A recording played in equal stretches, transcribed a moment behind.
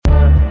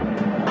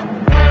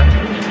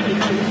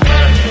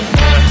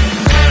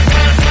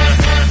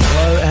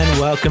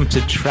welcome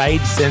to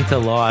Trade Centre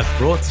Live,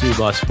 brought to you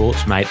by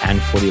Sportsmate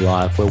and Footy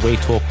Live, where we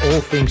talk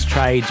all things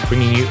trades,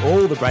 bringing you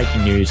all the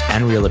breaking news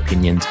and real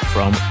opinions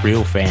from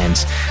real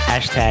fans.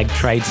 Hashtag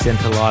Trade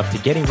Centre Live to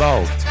get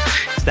involved.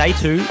 It's day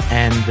 2,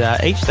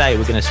 and each day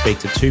we're going to speak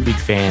to 2 big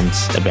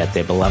fans about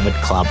their beloved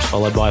clubs,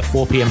 followed by a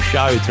 4 p.m.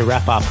 show to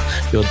wrap up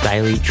your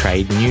daily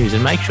trade news.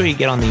 And make sure you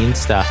get on the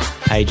Insta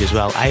page as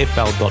well,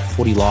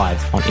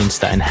 afl.footylive on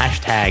Insta, and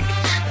hashtag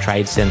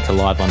Trade Centre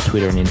Live on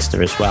Twitter and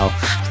Insta as well.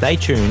 Stay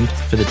tuned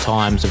for the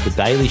times of the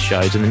daily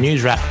shows, and the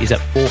news wrap is at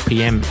 4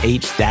 p.m.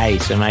 each day,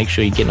 so make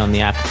sure you're getting on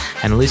the app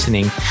and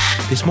listening.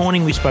 This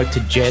morning we spoke to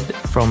Jed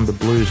from the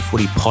Blues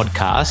Footy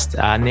podcast.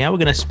 Now we're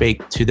going to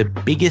speak to the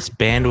biggest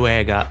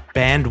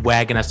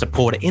bandwagoner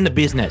supporter in the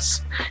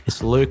business.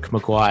 It's Luke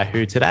Macquire,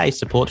 who today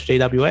supports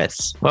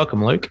GWS.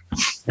 Welcome, Luke.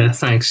 Yeah,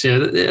 thanks. Yeah,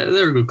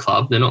 they're a good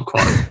club. They're not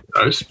quite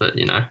gross, but,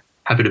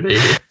 happy to be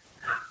here.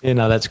 Yeah,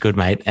 no, that's good,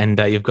 mate. And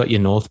you've got your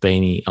North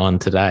beanie on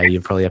today. You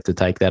probably have to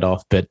take that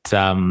off. But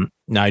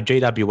no,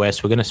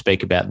 GWS, we're going to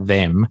speak about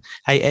them.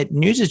 Hey,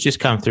 news has just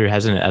come through,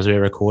 hasn't it, as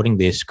we're recording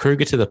this?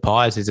 Kruger to the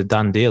Pies is a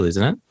done deal,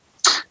 isn't it?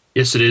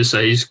 Yes, it is.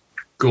 So he's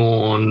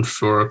gone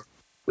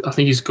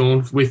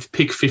with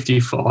pick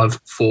 55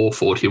 for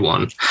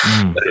 41.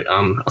 But,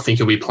 I think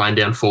he'll be playing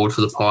down forward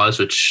for the Pies,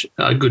 which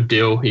a good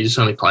deal. He's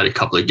only played a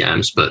couple of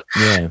games, but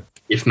yeah.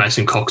 If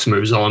Mason Cox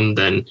moves on,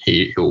 then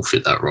he'll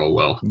fit that role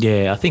well.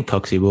 Yeah, I think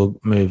Coxie will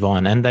move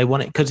on, and they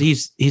want it because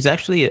he's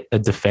actually a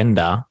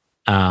defender,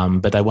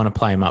 but they want to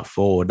play him up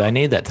forward. They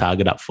need that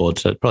target up forward,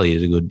 so it probably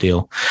is a good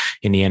deal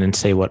in the end, and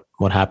see what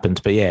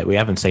happens. But yeah, we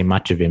haven't seen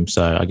much of him,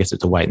 so I guess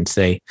it's a wait and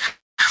see.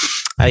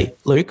 Hey,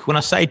 Luke, when I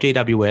say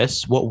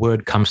GWS, what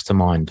word comes to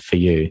mind for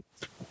you?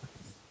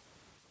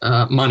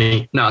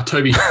 Money. No,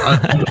 Toby.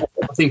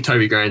 I think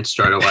Toby Green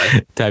straight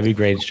away. Toby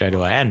Green straight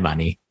away, and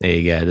money. There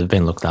you go. They've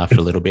been looked after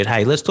a little bit.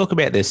 Hey, let's talk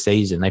about their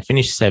season. They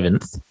finished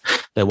 7th.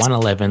 They won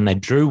 11. They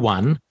drew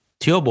 1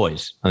 to your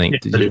boys, I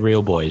think, to your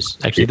real boys.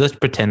 Actually, let's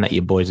pretend that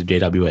your boys are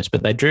GWS,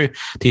 but they drew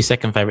to your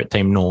second favourite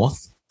team,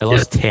 North. They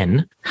lost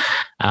 10.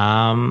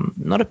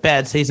 Not a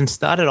bad season.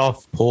 Started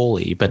off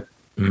poorly, but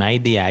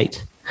made the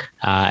 8.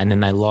 And then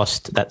they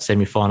lost that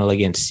semi-final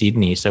against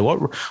Sydney. So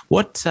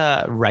what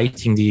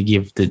rating do you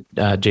give the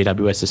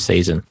GWS this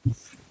season?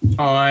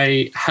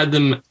 I had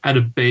them at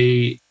a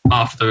B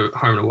after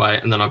home and away,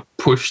 and then I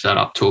pushed that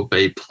up to a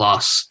B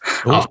plus.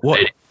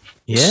 What?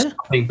 Yeah?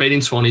 I think beating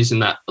Swannies in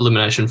that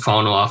elimination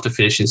final after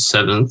finishing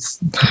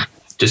 7th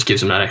just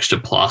gives them that extra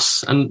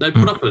plus. And they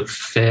put up a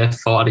fair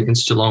fight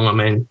against Geelong. I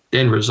mean, the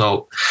end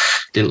result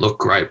didn't look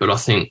great, but I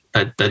think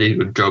they did a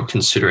good job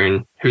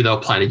considering who they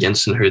were playing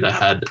against and who they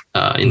had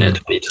in their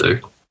 22.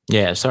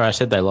 Yeah, sorry, I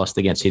said they lost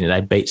against Sydney.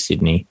 They beat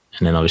Sydney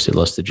and then obviously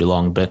lost to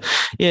Geelong. But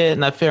yeah,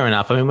 no, fair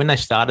enough. I mean, when they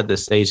started the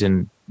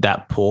season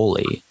that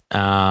poorly,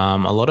 a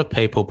lot of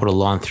people put a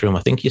line through them, I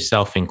think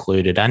yourself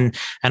included, and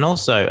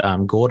also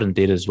Gordon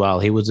did as well.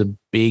 He was a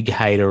big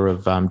hater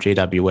of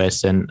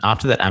GWS, and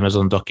after that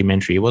Amazon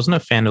documentary, he wasn't a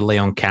fan of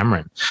Leon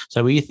Cameron.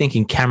 So were you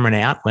thinking Cameron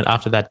out when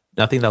after that?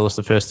 I think they lost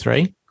the first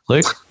 3,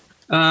 Luke?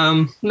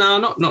 No,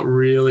 not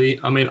really.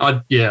 I mean,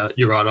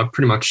 you're right. I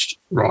pretty much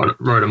wrote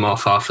them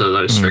off after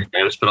those 3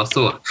 games, but I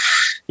thought,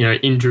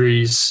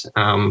 injuries,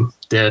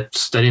 they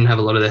didn't have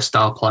a lot of their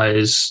star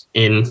players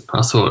in.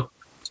 I thought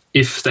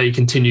if they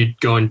continued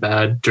going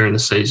bad during the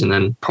season,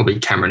 then probably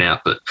Cameron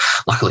out. But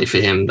luckily for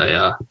him,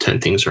 they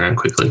turned things around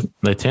quickly.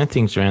 They turned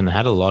things around. They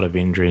had a lot of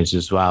injuries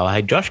as well.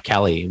 Hey, Josh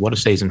Kelly, what a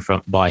season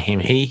by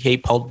him. He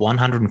polled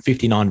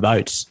 159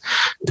 votes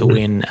to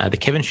win the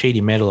Kevin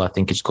Sheedy medal, I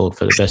think it's called,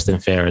 for the best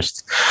and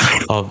fairest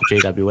of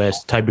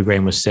GWS. Toby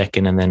Green was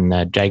second, and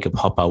then Jacob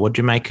Hopper. What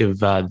do you make of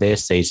their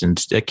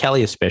seasons?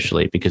 Kelly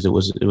especially, because it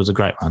was a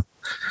great one.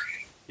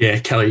 Yeah,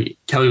 Kelly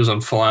was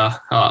on fire.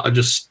 I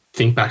just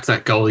think back to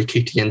that goal he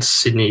kicked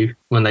against Sydney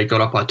when they got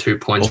up by 2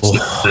 points in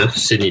the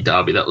Sydney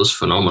derby. That was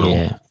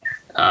phenomenal.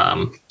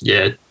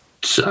 Yeah.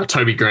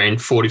 Toby Green,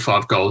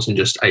 45 goals in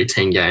just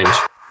 18 games.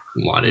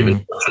 Might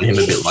even on him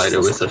a bit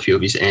later with a few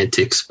of his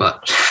antics.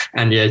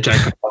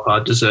 Jacob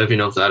Hopper, deserving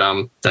of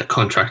that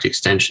contract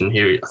extension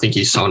here. I think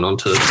he's signed on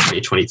to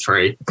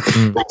 2023.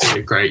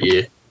 A great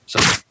year. So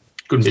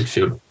good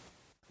midfield.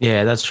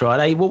 Yeah, that's right.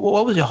 Hey,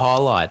 what was your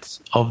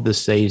highlights of the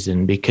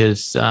season?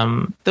 Because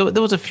there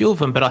was a few of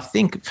them, but I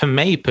think for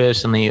me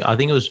personally, I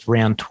think it was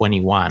round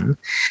 21,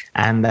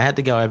 and they had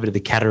to go over to the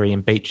Cattery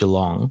and beat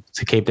Geelong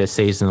to keep their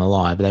season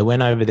alive. They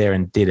went over there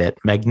and did it.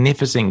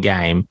 Magnificent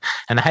game.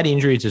 And they had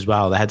injuries as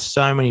well. They had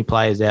so many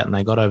players out and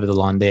they got over the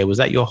line there. Was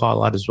that your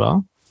highlight as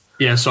well?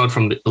 Yeah, aside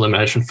from the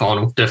elimination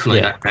final,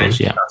 definitely that game.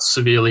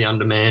 Severely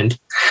undermanned.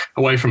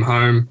 Away from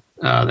home,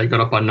 they got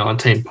up by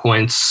 19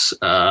 points.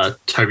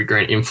 Toby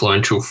Green,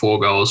 influential, 4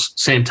 goals.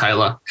 Sam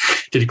Taylor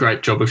did a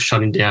great job of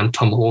shutting down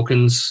Tom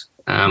Hawkins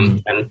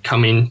and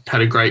come in,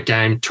 had a great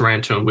game.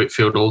 Taranto and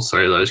Whitfield, all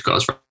 3 of those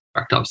guys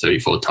racked up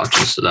 34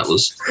 touches. So that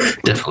was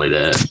definitely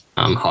their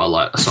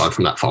highlight aside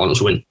from that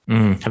finals win.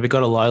 Have you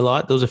got a low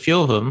light? There was a few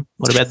of them.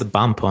 What about the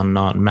bump on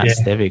Matt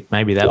Stevic?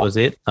 Maybe that was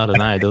it. I don't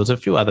know. There was a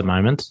few other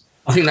moments.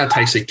 I think that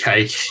takes a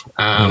cake.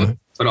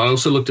 But I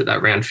also looked at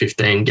that round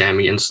 15 game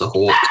against the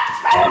Hawks.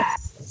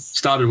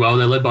 Started well.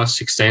 They led by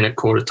 16 at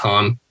quarter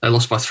time. They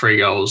lost by 3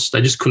 goals.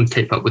 They just couldn't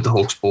keep up with the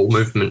Hawks' ball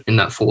movement in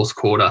that fourth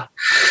quarter.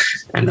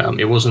 And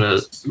it wasn't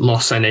a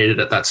loss they needed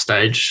at that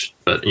stage.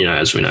 But,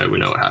 as we know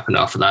what happened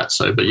after that.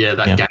 So, but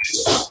that game.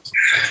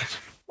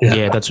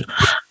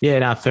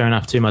 No, fair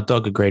enough too. My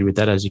dog agreed with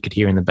that, as you could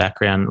hear in the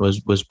background,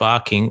 was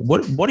barking.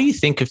 What do you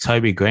think of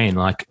Toby Green?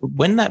 Like,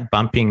 when that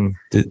bumping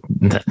the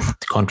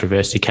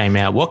controversy came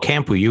out, what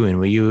camp were you in?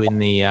 Were you in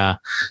the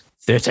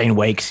 13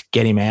 weeks,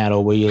 get him out,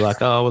 or were you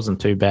like, oh, it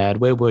wasn't too bad?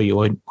 Where were you?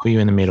 Or were you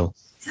in the middle?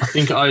 I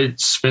think I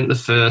spent the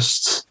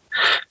first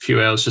few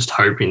hours just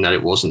hoping that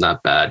it wasn't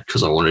that bad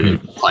because I wanted him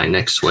to play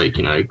next week.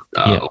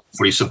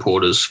 Footy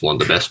supporters want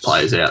the best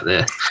players out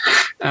there.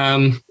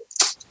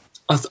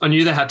 I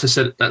knew they had to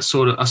set a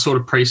sort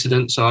of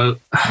precedent, so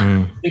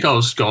I think I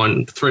was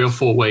going 3 or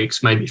 4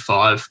 weeks, maybe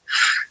 5.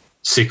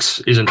 6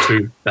 isn't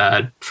too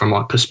bad from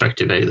my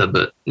perspective either.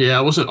 But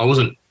I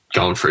wasn't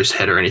going for his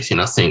head or anything.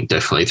 I think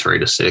definitely 3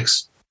 to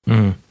 6.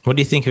 What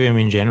do you think of him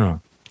in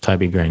general,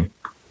 Toby Green?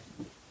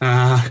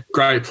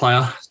 Great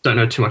player. Don't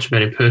know too much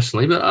about him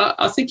personally, but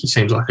I think he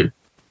seems like an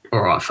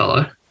all right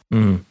fellow.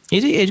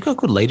 He's got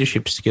good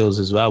leadership skills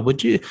as well. What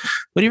do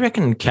you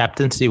reckon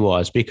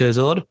captaincy-wise? Because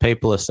a lot of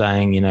people are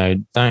saying,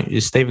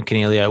 Stephen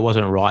Coniglio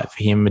wasn't right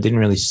for him. It didn't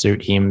really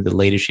suit him, the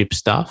leadership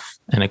stuff,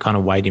 and it kind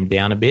of weighed him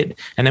down a bit.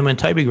 And then when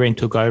Toby Green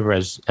took over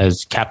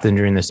as captain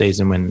during the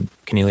season when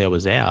Coniglio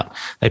was out,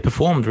 they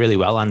performed really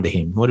well under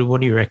him. What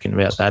do you reckon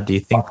about that? Do you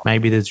think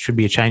maybe there should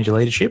be a change of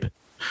leadership?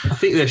 I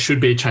think there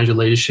should be a change of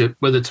leadership,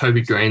 whether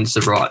Toby Green's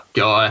the right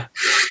guy.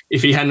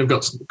 If he hadn't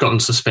have gotten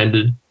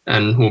suspended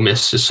and will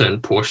miss a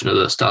certain portion of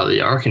the start of the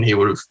year, I reckon he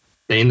would have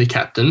been the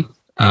captain.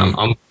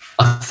 I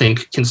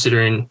think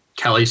considering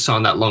Kelly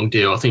signed that long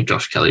deal, I think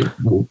Josh Kelly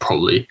will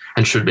probably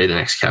and should be the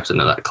next captain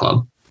of that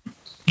club.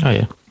 Oh,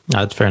 yeah. No,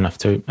 that's fair enough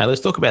too.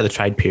 Let's talk about the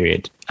trade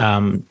period.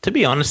 To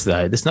be honest,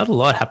 though, there's not a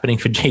lot happening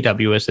for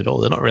GWS at all.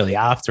 They're not really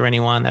after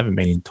anyone. They haven't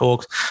been in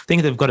talks. I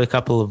think they've got a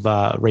couple of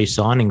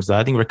re-signings, though.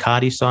 I think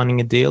Riccardi's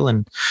signing a deal,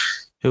 and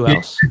who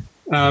else?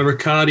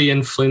 Riccardi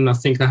and Flynn. I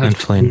think they have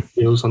two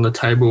deals on the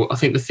table. I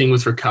think the thing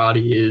with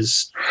Riccardi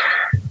is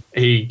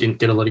he didn't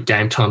get a lot of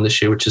game time this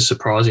year, which is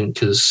surprising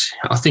because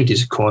I think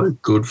he's quite a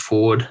good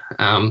forward.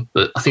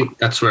 But I think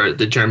that's where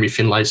the Jeremy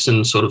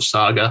Finlayson sort of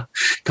saga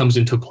comes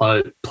into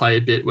play a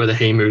bit, whether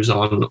he moves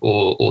on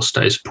or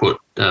stays put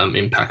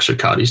impacts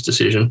Riccardi's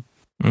decision.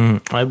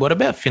 What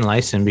about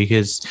Finlayson?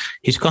 Because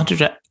he's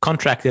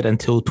contracted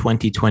until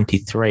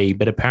 2023,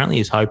 but apparently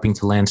he's hoping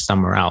to land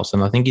somewhere else.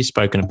 And I think he's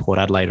spoken to Port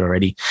Adelaide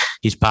already.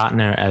 His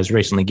partner has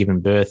recently given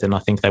birth, and I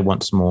think they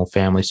want some more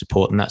family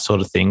support and that sort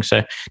of thing.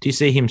 So do you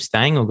see him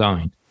staying or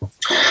going?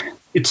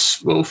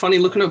 It's, funny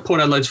looking at Port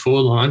Adelaide's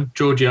forward line,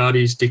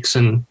 Georgiades,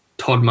 Dixon,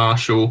 Todd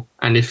Marshall,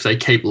 and if they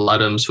keep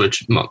Laddams,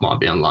 which might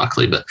be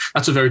unlikely, but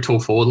that's a very tall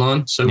forward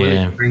line. So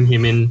when you bring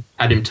him in,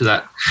 add him to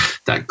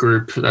that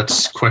group,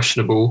 that's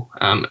questionable.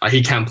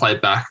 He can play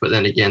back, but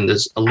then again,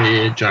 there's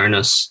Aaliyah,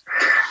 Jonas,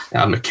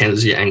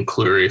 McKenzie, and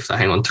Cleary if they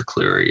hang on to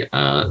Cleary.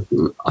 I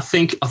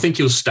think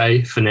he'll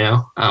stay for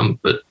now,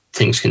 but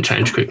things can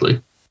change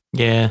quickly.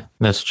 Yeah,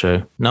 that's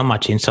true. Not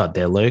much insight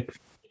there, Luke.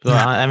 Well,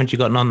 haven't you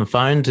gotten on the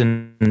phones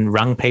and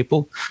rung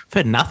people? I've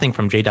heard nothing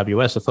from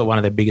GWS. I thought one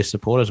of their biggest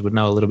supporters would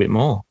know a little bit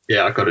more.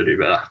 Yeah, I've got to do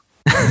better.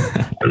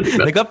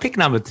 They got pick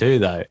number 2,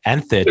 though,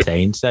 and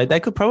 13, so they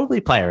could probably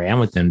play around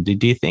with them. Do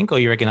you think, or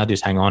you reckon they'll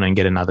just hang on and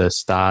get another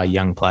star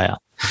young player?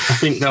 I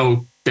think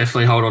they'll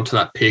definitely hold on to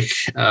that pick.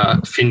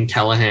 Finn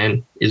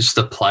Callaghan is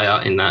the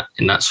player in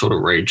that sort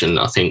of region.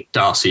 I think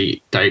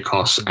Darcy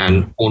Dacos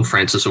and Vaughan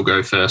Francis will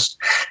go first,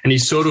 and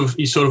he's sort of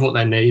what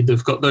they need.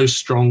 They've got those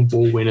strong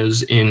ball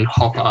winners in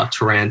Hopper,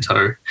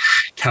 Taranto,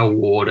 Cal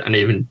Ward, and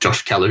even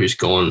Josh Keller, who's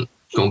gone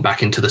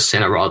back into the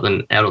centre rather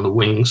than out on the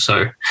wing.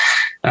 So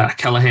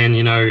Callaghan,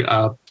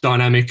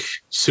 dynamic,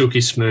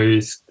 silky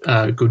smooth,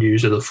 good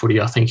user of the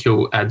footy. I think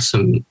he'll add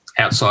some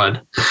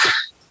outside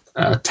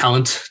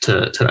talent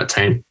to that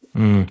team.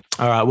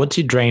 All right, what's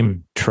your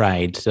dream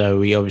trade? So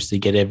we obviously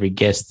get every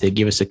guest to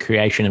give us a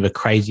creation of a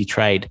crazy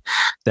trade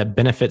that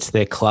benefits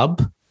their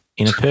club.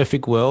 In a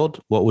perfect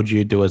world, what would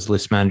you do as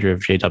list manager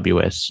of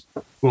GWS?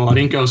 Well, I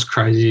didn't go as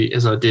crazy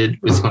as I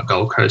did with my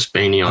Gold Coast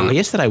beanie on.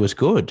 Yesterday was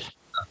good.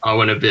 I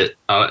went a bit...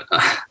 I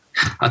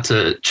had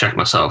to check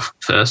myself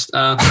first.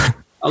 I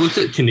looked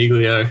at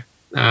Coniglio,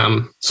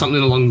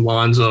 something along the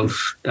lines of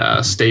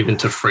Stephen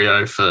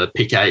Tafrio for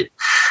pick 8,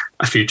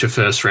 a future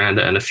first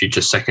rounder and a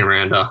future second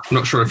rounder. I'm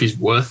not sure if he's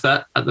worth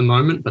that at the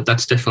moment, but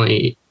that's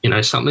definitely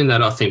something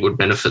that I think would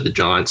benefit the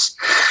Giants.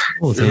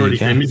 Their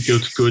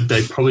midfield's good.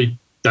 They probably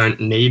don't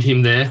need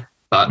him there,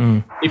 but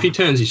if he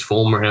turns his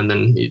form around,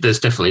 then there's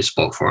definitely a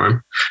spot for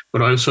him.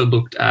 But I also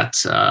looked at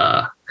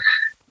Asava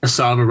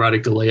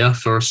Radaglia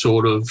for a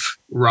sort of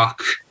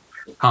ruck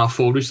half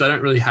forward, which they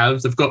don't really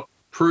have. They've got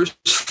Bruce,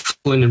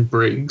 Flynn and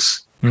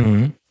Briggs,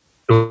 who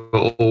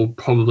are all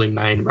probably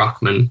main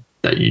ruckmen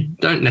that you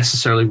don't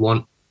necessarily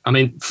want. I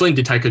mean, Flynn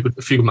did take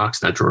a few good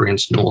marks in that draw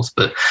against North,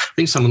 but I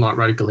think someone like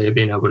Radaglia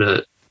being able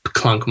to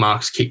clunk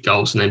marks, kick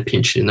goals, and then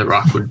pinch in the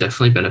ruck would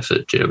definitely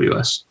benefit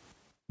GWS.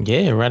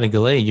 Yeah,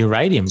 radically. You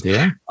rate him, do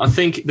you? I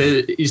think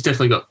he's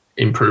definitely got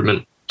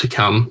improvement to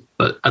come,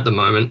 but at the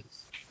moment,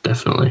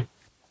 definitely.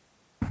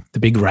 The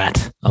big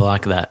rat. I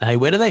like that. Hey,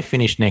 where do they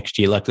finish next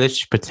year? Like, let's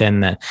just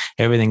pretend that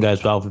everything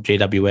goes well for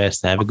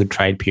GWS. They have a good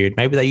trade period.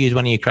 Maybe they use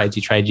one of your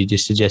crazy trades you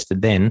just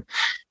suggested then.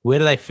 Where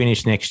do they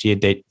finish next year,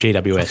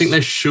 GWS? I think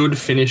they should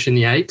finish in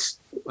the 8th,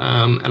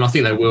 and I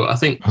think they will. I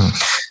think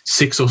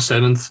 6th or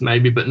 7th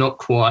maybe, but not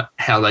quite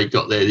how they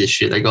got there this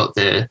year. They got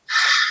there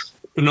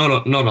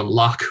not on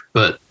luck,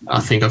 but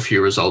I think a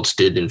few results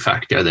did, in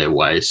fact, go their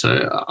way.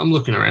 So I'm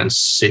looking around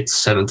 6th,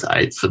 7th,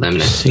 8th for them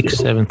next year.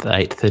 6th, 7th,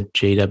 8th at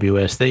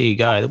GWS. There you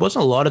go. There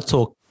wasn't a lot of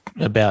talk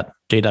about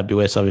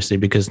GWS, obviously,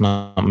 because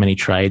not many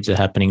trades are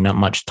happening, not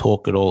much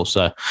talk at all.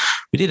 So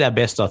we did our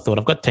best, I thought.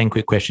 I've got 10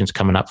 quick questions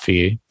coming up for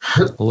you,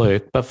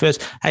 Luke. But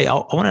first, hey, I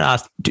wanted to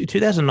ask,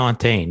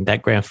 2019,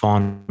 that grand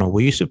final,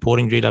 were you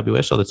supporting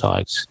GWS or the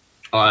Tigers?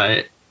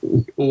 I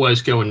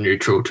always go in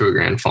neutral to a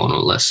grand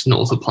final unless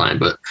North are playing.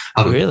 But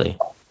really?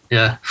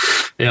 Yeah.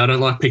 I don't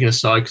like picking a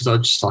side because I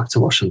just like to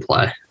watch them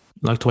play. I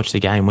like to watch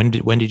the game. When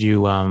did you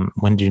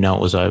know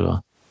it was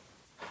over?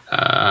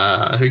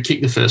 Who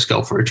kicked the first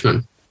goal for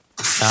Richmond?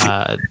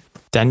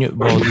 Daniel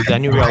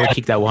Rowley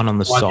kicked that one on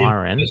the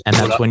siren, and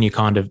that's when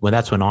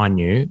that's when I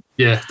knew.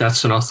 Yeah,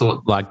 that's when I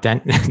thought. No,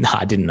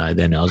 I didn't know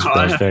then. That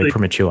was very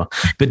premature.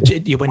 But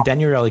when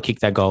Daniel Rowley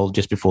kicked that goal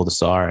just before the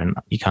siren,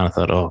 you kind of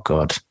thought, oh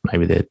God,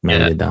 maybe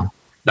they're done.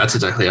 That's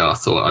exactly how I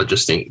thought. I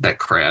just think that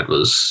crowd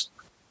was.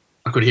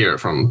 I could hear it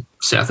from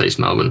southeast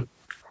Melbourne.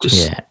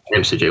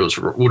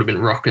 MCG would have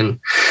been rocking.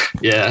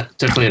 Yeah,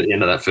 definitely at the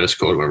end of that first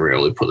quarter when we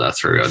really put that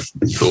through, I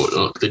thought,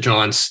 look, the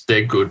Giants,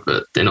 they're good,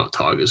 but they're not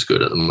Tigers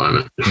good at the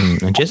moment.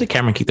 And Jesse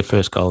Cameron kicked the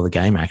first goal of the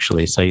game,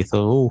 actually. So you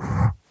thought,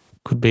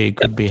 could be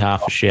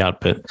half a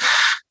shout, but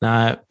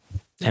no,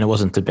 and it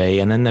wasn't to be.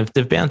 And then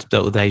they've bounced.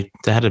 They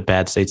had a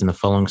bad season the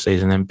following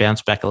season, then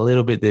bounced back a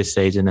little bit this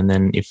season. And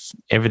then if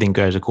everything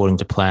goes according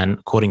to plan,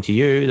 according to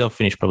you, they'll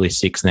finish probably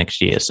 6th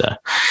next year. So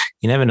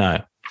you never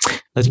know.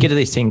 Let's get to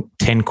these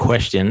 10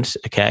 questions,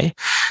 okay?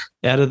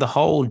 Out of the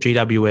whole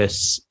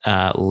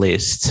GWS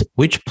list,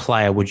 which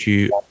player would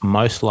you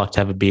most like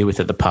to have a beer with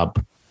at the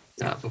pub?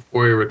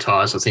 Before he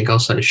retires, I think I'll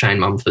say Shane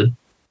Mumford.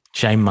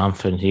 Shane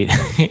Mumford, he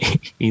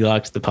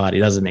likes the party,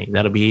 doesn't he?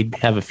 He'd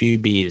have a few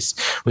beers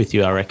with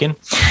you, I reckon.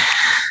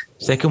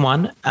 Second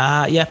one,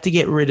 you have to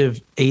get rid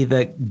of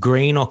either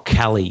Green or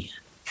Kelly.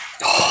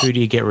 Who do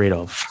you get rid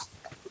of?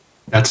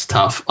 That's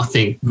tough. I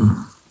think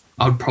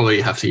I'd probably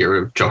have to get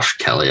rid of Josh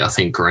Kelly. I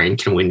think Green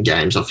can win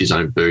games off his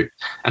own boot.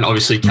 And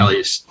obviously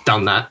Kelly's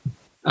done that.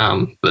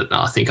 But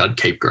no, I think I'd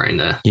keep Green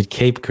there. You'd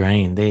keep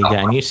Green. There you go.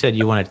 And you said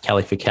you wanted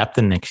Kelly for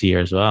captain next year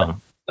as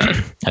well.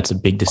 That's a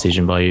big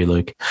decision by you,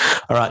 Luke.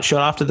 All right,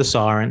 shot after the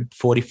siren,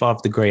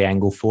 45-degree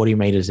angle, 40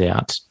 metres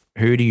out.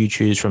 Who do you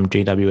choose from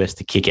GWS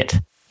to kick it?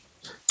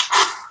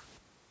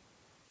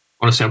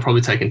 Honestly, I'm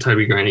probably taking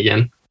Toby Green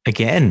again.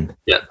 Again?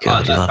 Yeah.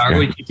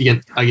 We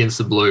kicked against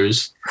the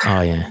Blues.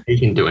 Oh, yeah. He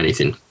can do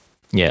anything.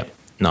 Yeah,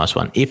 nice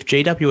one. If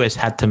GWS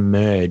had to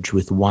merge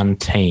with one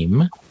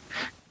team,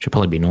 should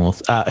probably be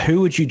North,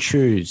 who would you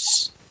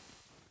choose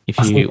if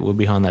you were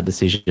behind that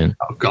decision?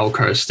 Gold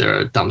Coast, they're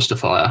a dumpster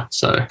fire.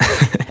 So,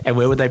 and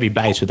where would they be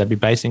based? Would they be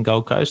based in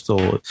Gold Coast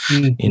or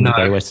in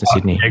Greater Western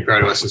Sydney? Yeah,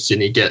 Greater Western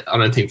Sydney. I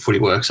don't think footy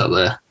works up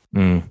there.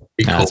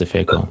 That's a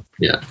fair call.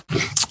 Yeah.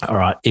 All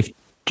right. If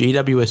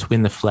GWS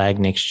win the flag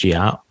next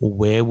year,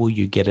 where will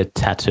you get a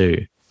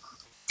tattoo?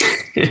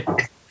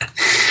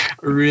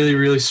 A really,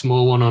 really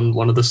small one on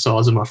one of the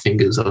sides of my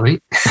fingers, I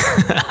think.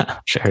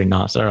 Very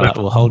nice. All right,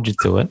 we'll hold you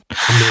to it.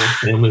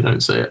 Family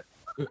don't see it.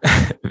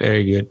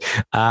 Very good.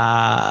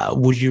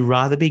 Would you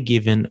rather be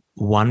given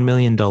 $1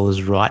 million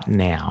right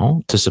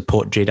now to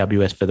support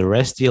GWS for the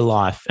rest of your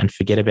life and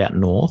forget about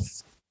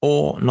North,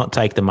 or not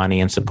take the money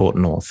and support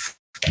North?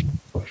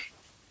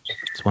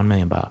 It's $1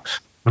 million.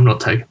 I'm not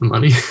taking the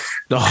money.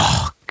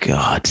 Oh,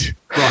 God.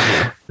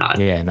 Right now.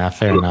 No. Yeah, no,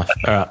 fair enough.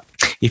 All right.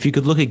 If you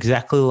could look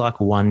exactly like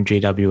one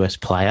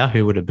GWS player,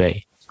 who would it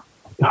be?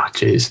 Oh,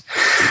 jeez.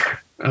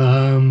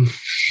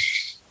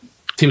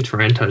 Tim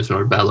Taranto's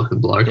not a bad-looking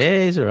bloke.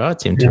 Yeah, he's all right,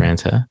 Tim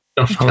Taranto.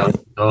 Josh Kelly.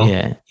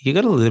 Yeah, you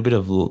got a little bit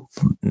of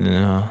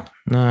no.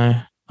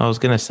 I was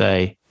going to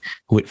say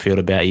Whitfield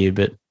about you,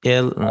 but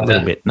yeah, a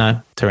little bit.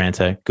 No,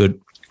 Taranto, good.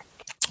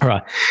 All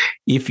right.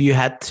 If you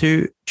had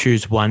to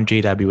choose one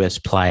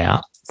GWS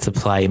player to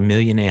play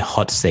millionaire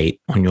hot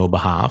seat on your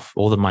behalf,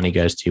 all the money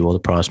goes to you, all the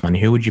prize money,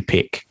 who would you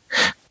pick?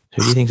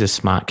 Who do you think is a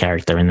smart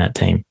character in that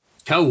team?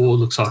 Cal Ward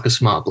looks like a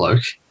smart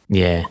bloke.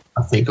 Yeah.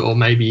 I think, or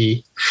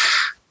maybe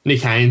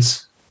Nick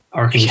Haynes.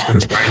 I reckon he's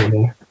got a brain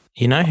in there.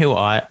 You know who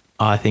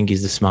I think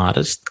is the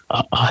smartest?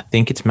 I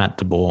think it's Matt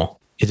DeBoer.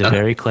 He's a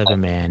very clever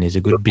man. He's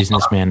a good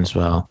businessman as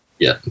well.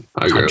 Yeah,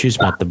 I agree. I'd choose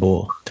Matt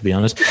DeBoer, to be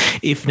honest.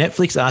 If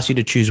Netflix asked you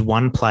to choose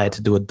one player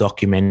to do a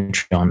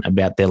documentary on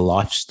about their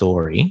life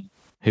story,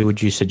 who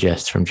would you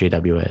suggest from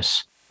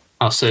GWS?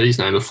 I said his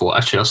name before.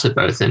 Actually, I said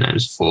both their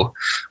names before.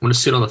 I'm going to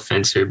sit on the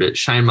fence here a bit.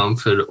 Shane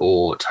Mumford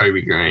or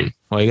Toby Green?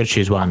 Well, you got to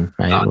choose one,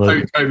 mate.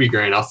 Toby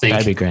Green, I think.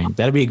 Toby Green.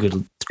 That'd be a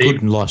good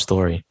life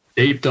story.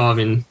 Deep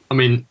diving. I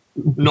mean,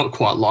 not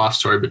quite life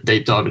story, but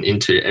deep diving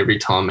into every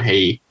time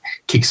he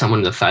kicked someone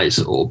in the face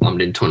or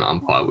bumped into an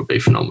umpire would be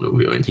phenomenal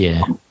viewing.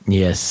 Yeah.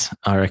 Yes,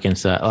 I reckon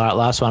so. All right,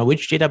 last one.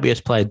 Which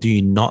GWS player do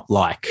you not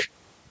like?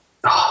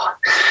 Oh,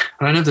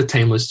 I don't have the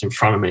team list in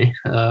front of me.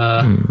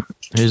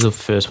 Who's the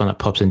first one that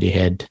pops into your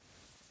head?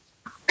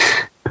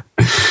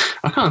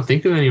 I can't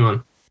think of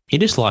anyone. You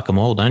just like them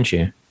all, don't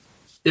you?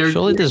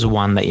 Surely there's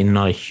one that you're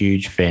not a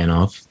huge fan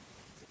of.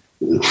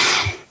 You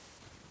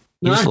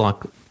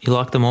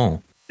like them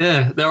all.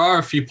 Yeah, there are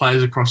a few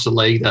players across the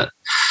league that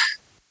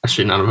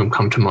actually none of them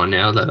come to mind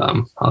now that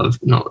I'm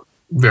not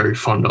very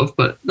fond of.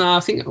 But no, I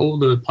think all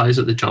the players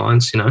at the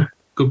Giants,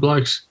 good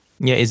blokes.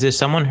 Yeah, is there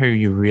someone who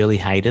you really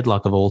hated,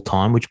 like of all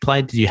time? Which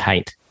player did you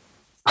hate?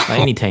 Like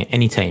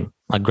any team,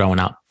 like growing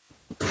up.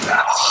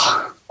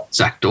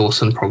 Zach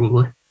Dawson,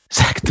 probably.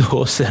 Zach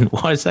Dawson?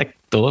 Why Zach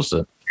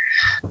Dawson?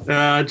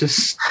 I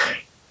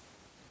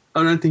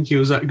don't think he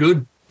was that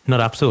good. Not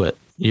up to it.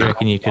 You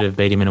reckon you could have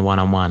beat him in a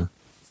one-on-one?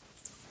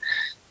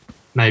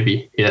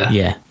 Maybe,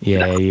 yeah.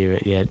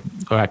 Yeah.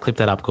 All right, clip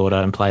that up,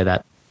 Gordo, and play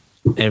that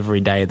every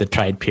day of the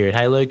trade period.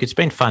 Hey, Luke, it's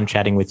been fun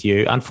chatting with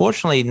you.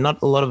 Unfortunately,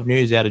 not a lot of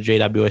news out of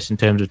GWS in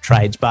terms of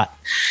trades, but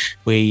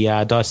we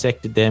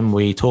dissected them.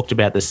 We talked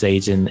about the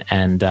season,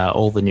 and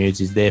all the news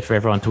is there for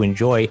everyone to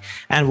enjoy.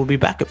 And we'll be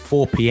back at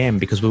 4 p.m.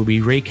 because we'll be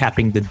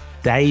recapping the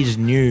day's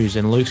news,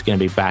 and Luke's going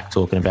to be back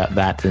talking about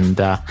that. And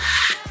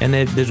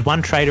there's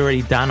one trade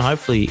already done.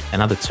 Hopefully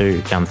another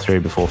two come through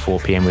before 4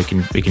 p.m. We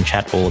can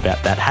chat all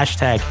about that.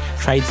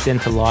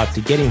 #TradeCentre Live to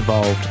get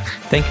involved.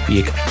 Thank you for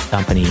your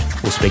company.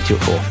 We'll speak to you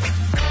at 4.